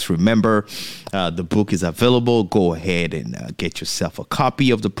 folks. Remember, the book is available. Go ahead and get yourself a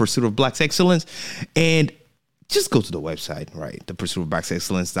copy of The Pursuit of Black Excellence. And just go to the website, right?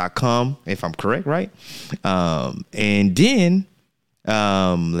 thepursuitofblackexcellence.com, if I'm correct, right? And then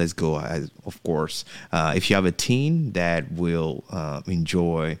let's go. Of course, if you have a teen that will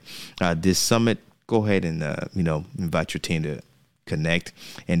enjoy this summit, go ahead and invite your teen to connect,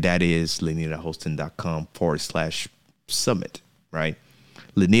 and that is lenitahosting.com/summit, right?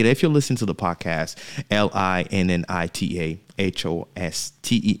 Lenita, if you're listening to the podcast,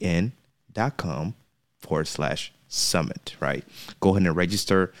 LINNITAHOSTEN.com/summit, right? Go ahead and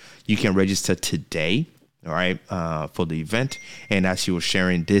register. You can register today. All right, for the event. And as you were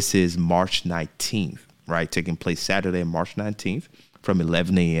sharing, this is March 19th, right? Taking place Saturday, March 19th from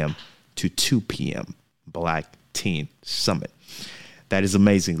 11 a.m. to 2 p.m. Black Teen Summit. That is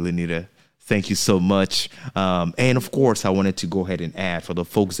amazing, Lenita. Thank you so much. And of course, I wanted to go ahead and add for the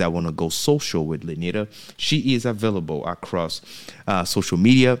folks that want to go social with Lenita, she is available across social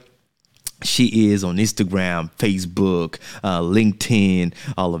media. She is on Instagram, Facebook, LinkedIn,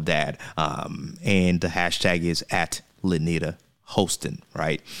 all of that. And the hashtag is @Lenita hosting,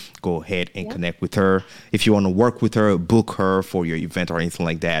 right? Go ahead and connect with her. If you want to work with her, book her for your event or anything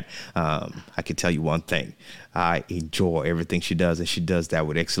like that. I can tell you one thing. I enjoy everything she does, and she does that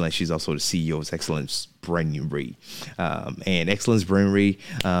with excellence. She's also the CEO of Excellence Brewery. And Excellence Brewery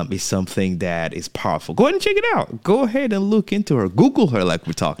is something that is powerful. Go ahead and check it out. Go ahead and look into her. Google her like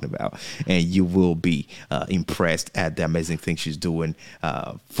we're talking about, and you will be impressed at the amazing things she's doing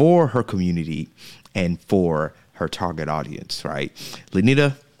for her community and for her target audience, right?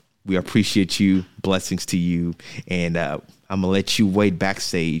 Lenita, we appreciate you. Blessings to you. And I'm going to let you wait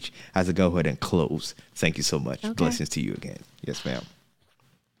backstage as I go ahead and close. Thank you so much. Okay. Blessings to you again. Yes, ma'am.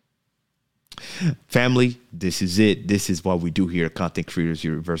 Family, this is it. This is what we do here at Content Creators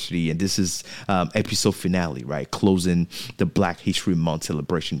University. And this is episode finale, right? Closing the Black History Month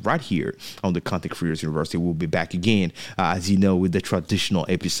celebration right here on the Content Creators University. We'll be back again, as you know, with the traditional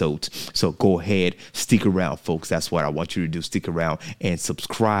episodes. So go ahead, stick around, folks. That's what I want you to do. Stick around and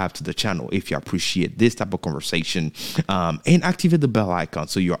subscribe to the channel if you appreciate this type of conversation, and activate the bell icon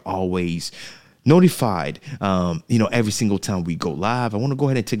so you're always notified, every single time we go live. I want to go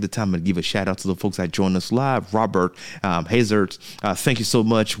ahead and take the time and give a shout out to the folks that join us live. Robert Hazard, thank you so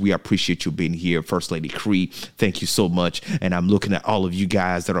much. We appreciate you being here. First Lady Cree, thank you so much. And I'm looking at all of you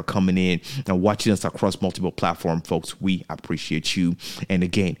guys that are coming in and watching us across multiple platforms, folks. We appreciate you. And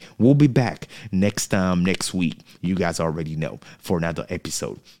again, we'll be back next week. You guys already know, for another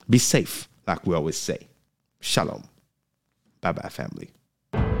episode. Be safe, like we always say. Shalom. Bye-bye, family.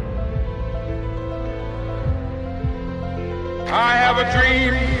 I have a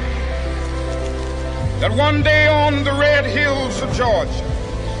dream that one day on the red hills of Georgia,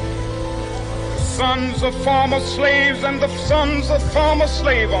 the sons of former slaves and the sons of former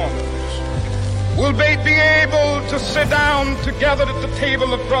slave owners will be able to sit down together at the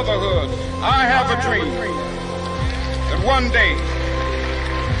table of brotherhood. I have a dream that one day,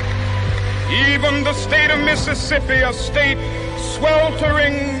 even the state of Mississippi, a state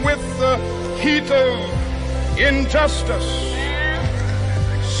sweltering with the heat of injustice,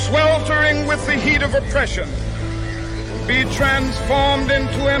 sweltering with the heat of oppression, be transformed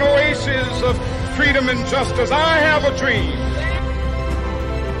into an oasis of freedom and justice. I have a dream.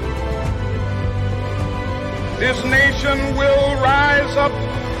 This nation will rise up,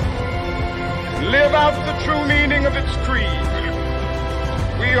 live out the true meaning of its creed.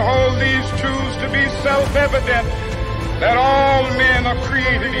 We hold these truths to be self-evident, that all men are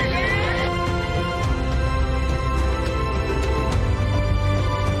created equal.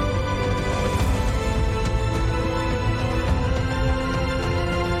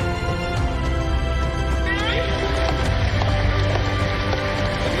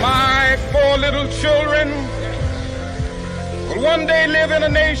 My four little children will one day live in a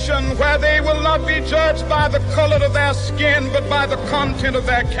nation where they will not be judged by the color of their skin, but by the content of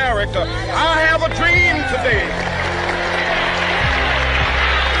their character. I have a dream today.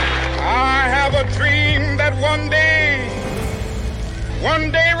 I have a dream that one day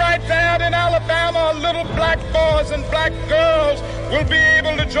right there in Alabama, little black boys and black girls will be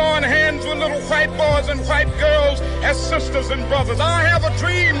able to join hands with little white boys and white girls as sisters and brothers. I have a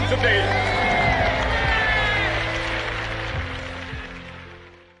dream today.